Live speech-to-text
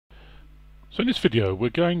So in this video we're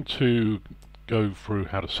going to go through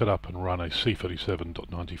how to set up and run a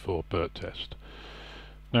C37.94 BERT test.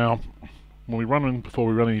 Now before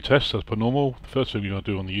we run any tests as per normal, the first thing you're going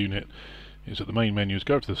to do on the unit is at the main menu is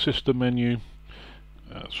go to the system menu,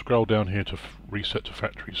 scroll down here to reset to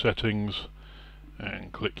factory settings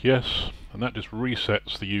and click yes, and that just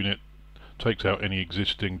resets the unit, takes out any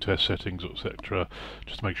existing test settings etc,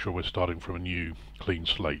 just to make sure we're starting from a new clean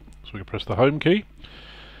slate. So we can press the home key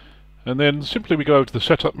and then simply we go over to the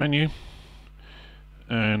setup menu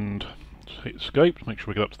and hit escape, make sure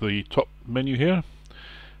we get up to the top menu here,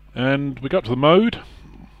 and we go up to the mode,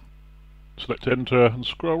 select enter and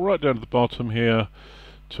scroll right down to the bottom here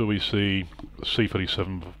till we see the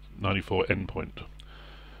C37.94 endpoint.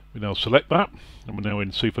 We now select that and we're now in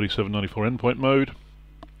C37.94 endpoint mode.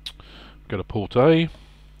 Go to port A,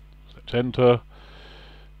 select enter,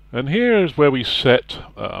 and here is where we set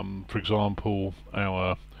for example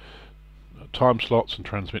our time slots and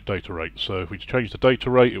transmit data rate. So if we change the data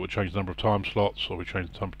rate, it would change the number of time slots, or if we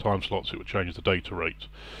change the number of time slots, it would change the data rate.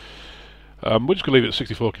 We're just going to leave it at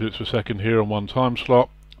 64 kilobits per second here on one time slot.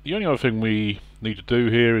 The only other thing we need to do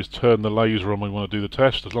here is turn the laser on when we want to do the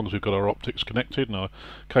test. As long as we've got our optics connected and our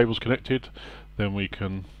cables connected, then we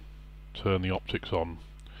can turn the optics on.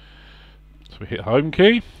 So we hit home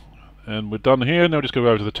key and we're done here. Now we're just going to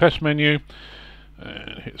go over to the test menu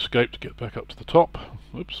and hit escape to get back up to the top.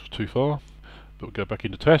 Oops, too far. But we'll go back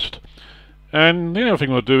into test. And the other thing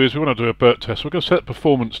we'll do is we want to do a BERT test. We're going to set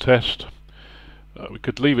performance test. We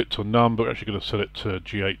could leave it to none, but we're actually going to set it to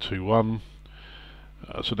G821.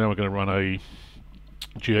 So now we're going to run a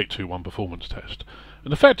G821 performance test.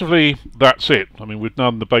 And effectively that's it. I mean, we've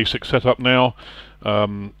done the basic setup now.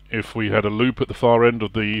 If we had a loop at the far end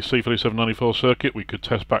of the C37.94 circuit, we could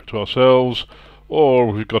test back to ourselves, or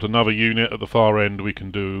if we've got another unit at the far end, we can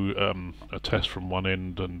do a test from one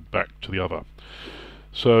end and back to the other.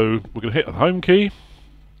 So we're going to hit the home key.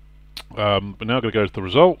 We're now going to go to the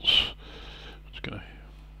results. Just going to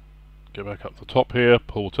go back up to the top here,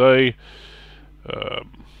 port A. Go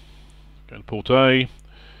to port A.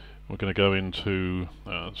 We're going to go into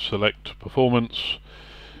select performance,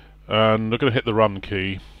 and we're going to hit the run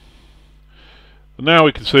key. And now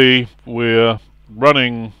we can see we're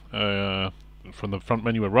running from the front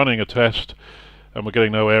menu. We're running a test and we're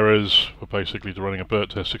getting no errors. We're basically running a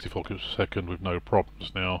BERT test 64 kilobits per second with no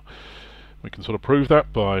problems. Now we can sort of prove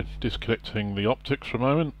that by disconnecting the optics for a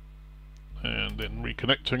moment and then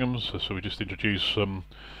reconnecting them. So we just introduce some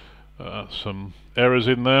errors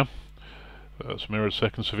in there. Some errored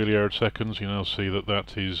seconds, severely errored seconds. You now see that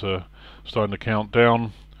that is starting to count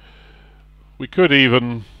down. We could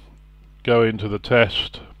even go into the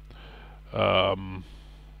test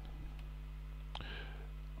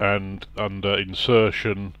and under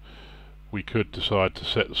insertion we could decide to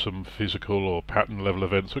set some physical or pattern level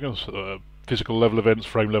events. We're going to physical level events,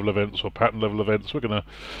 frame level events, or pattern level events. We're going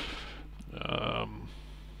to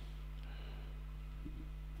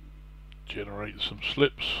generate some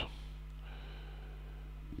slips.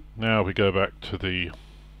 Now we go back to the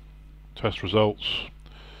test results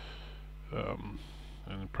and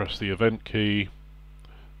press the event key.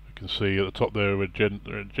 We can see at the top there we're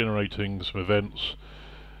generating some events,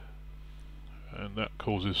 and that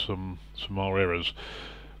causes some more errors.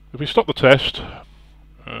 If we stop the test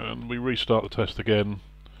and we restart the test again,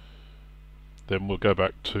 then we'll go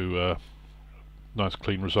back to nice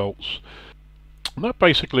clean results. And that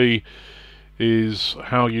basically is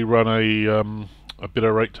how you run a bit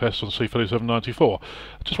rate test on C37.94.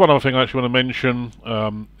 Just one other thing I actually want to mention,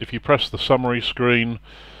 if you press the summary screen,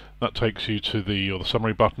 that takes you to the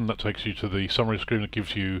summary button, that takes you to the summary screen that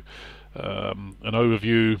gives you an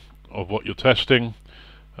overview of what you're testing.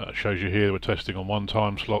 It shows you here we're testing on one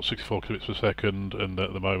time slot, 64 kilobits per second, and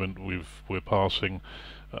at the moment we're passing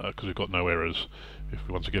because we've got no errors. If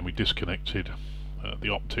once again we disconnected the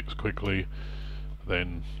optics quickly,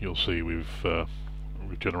 then you'll see we've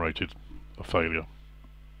generated a failure.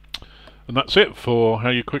 And that's it for how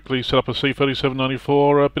you quickly set up a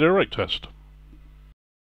C37.94 bit rate test.